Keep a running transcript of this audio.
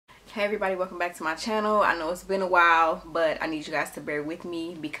Hey everybody, welcome back to my channel. I know it's been a while, but I need you guys to bear with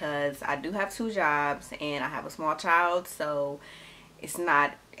me because I do have 2 jobs and I have a small child, so it's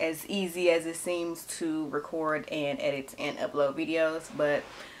not as easy as it seems to record and edit and upload videos. But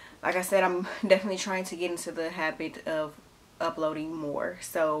like I said, I'm definitely trying to get into the habit of uploading more,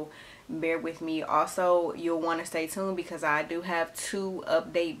 so bear with me. Also, you'll want to stay tuned because I do have 2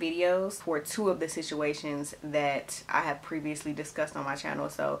 update videos for 2 of the situations that I have previously discussed on my channel,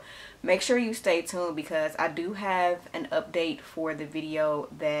 so make sure you stay tuned because I do have an update for the video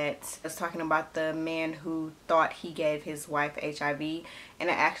that is talking about the man who thought he gave his wife HIV,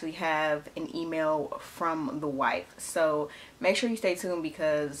 and I actually have an email from the wife, so make sure you stay tuned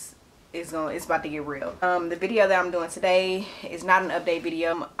because it's about to get real. The video that I'm doing today is not an update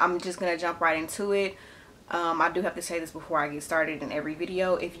video. I'm just gonna jump right into it. I do have to say this before I get started in every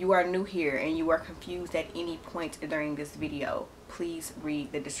video. If you are new here and you are confused at any point during this video, please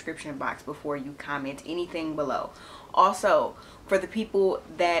read the description box before you comment anything below. Also, for the people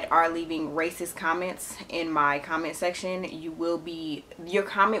that are leaving racist comments in my comment section, your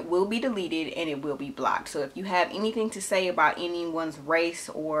comment will be deleted and it will be blocked. So if you have anything to say about anyone's race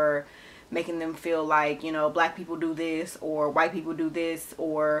or making them feel like, you know, black people do this or white people do this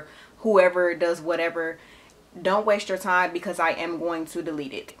or whoever does whatever, don't waste your time because I am going to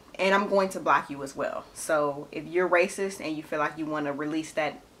delete it and I'm going to block you as well. So if you're racist and you feel like you want to release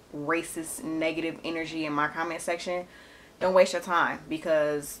that racist negative energy in my comment section, don't waste your time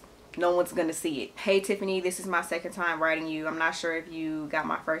because no one's gonna see it. Hey Tiffany, this is my 2nd time writing you. I'm not sure if you got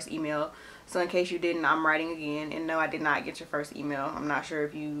my first email, so in case you didn't, I'm writing again. And no, I did not get your first email. I'm not sure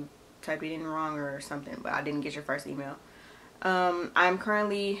if you typed it in wrong or something, but I didn't get your first email. I'm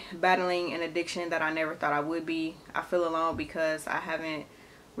currently battling an addiction that I never thought I would be. I feel alone because I haven't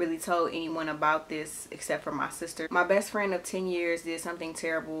really told anyone about this except for my sister. My best friend of 10 years did something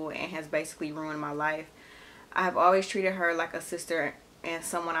terrible and has basically ruined my life. I have always treated her like a sister and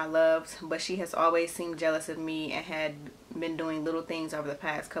someone I loved, but she has always seemed jealous of me and had been doing little things over the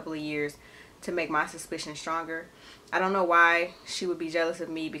past couple of years to make my suspicion stronger. I don't know why she would be jealous of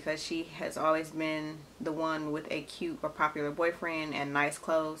me because she has always been the one with a cute or popular boyfriend and nice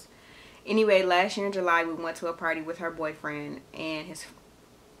clothes. Anyway, last year in July, we went to a party with her boyfriend and his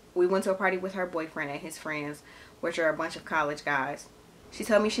friends, which are a bunch of college guys. She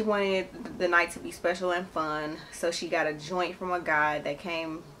told me she wanted the night to be special and fun, so she got a joint from a guy that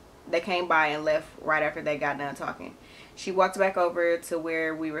came by and left right after they got done talking. She walked back over to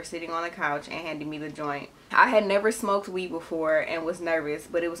where we were sitting on the couch and handed me the joint. I had never smoked weed before and was nervous,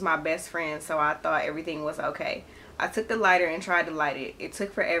 but it was my best friend, so I thought everything was okay. I took the lighter and tried to light it. It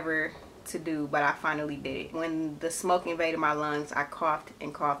took forever to do, but I finally did it. When the smoke invaded my lungs, I coughed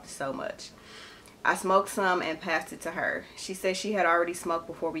and coughed so much. I smoked some and passed it to her. She said she had already smoked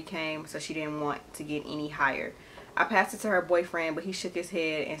before we came, so she didn't want to get any higher. I passed it to her boyfriend, but he shook his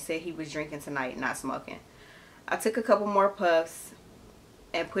head and said he was drinking tonight, not smoking. I took a couple more puffs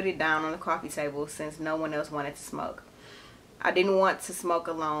and put it down on the coffee table since no one else wanted to smoke. I didn't want to smoke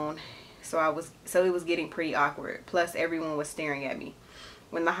alone, so it was getting pretty awkward. Plus, everyone was staring at me.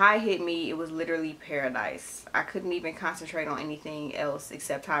 When the high hit me, it was literally paradise. I couldn't even concentrate on anything else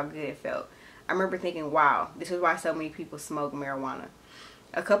except how good it felt. I remember thinking, wow, this is why so many people smoke marijuana.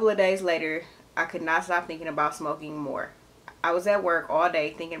 A couple of days later, I could not stop thinking about smoking more. I was at work all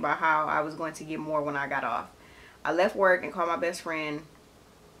day thinking about how I was going to get more when I got off. I left work and called my best friend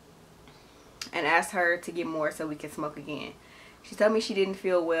and asked her to get more so we could smoke again. She told me she didn't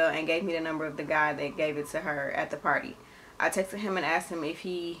feel well and gave me the number of the guy that gave it to her at the party. I texted him and asked him if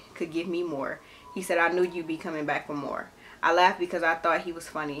he could give me more. He said, I knew you'd be coming back for more. I laughed because I thought he was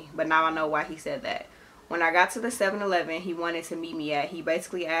funny, but now I know why he said that. When I got to the 7-Eleven he wanted to meet me at, he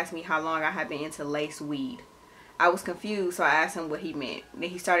basically asked me how long I had been into lace weed. I was confused, so I asked him what he meant. Then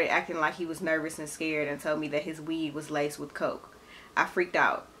he started acting like he was nervous and scared and told me that his weed was laced with coke. I freaked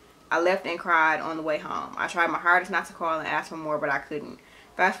out. I left and cried on the way home. I tried my hardest not to call and ask for more, but I couldn't.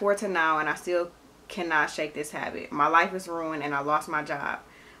 Fast forward to now and I still cannot shake this habit. My life is ruined and I lost my job.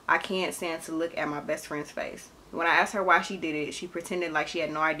 I can't stand to look at my best friend's face. When I asked her why she did it, she pretended like she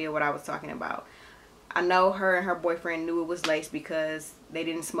had no idea what I was talking about. I know her and her boyfriend knew it was laced because they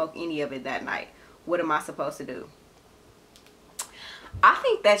didn't smoke any of it that night. What am I supposed to do? I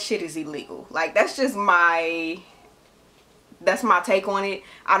think that shit is illegal. Like, that's my take on it.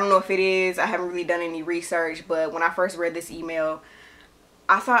 I don't know if it is. I haven't really done any research, but when I first read this email,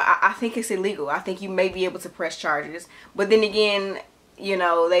 I think it's illegal. I think you may be able to press charges, but then again, you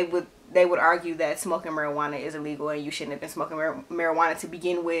know, they would they would argue that smoking marijuana is illegal and you shouldn't have been smoking marijuana to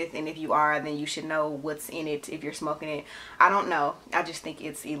begin with, and if you are, then you should know what's in it if you're smoking it. I don't know. I just think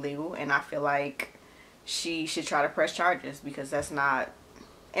it's illegal, and I feel like she should try to press charges, because that's not,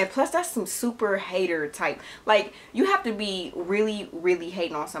 and plus that's some super hater type, like you have to be really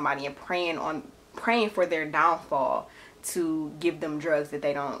hating on somebody and praying for their downfall to give them drugs that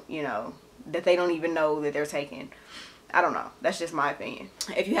they don't, you know, that they don't even know that they're taking. I don't know. That's just my opinion.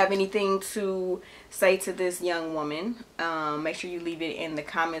 If you have anything to say to this young woman, make sure you leave it in the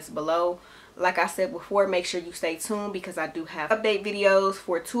comments below. Like I said before, make sure you stay tuned, because I do have update videos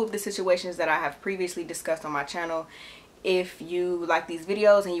for 2 of the situations that I have previously discussed on my channel. If you like these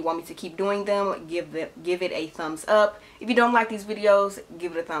videos and you want me to keep doing them, give it a thumbs up. If you don't like these videos,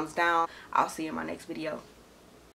 give it a thumbs down. I'll see you in my next video.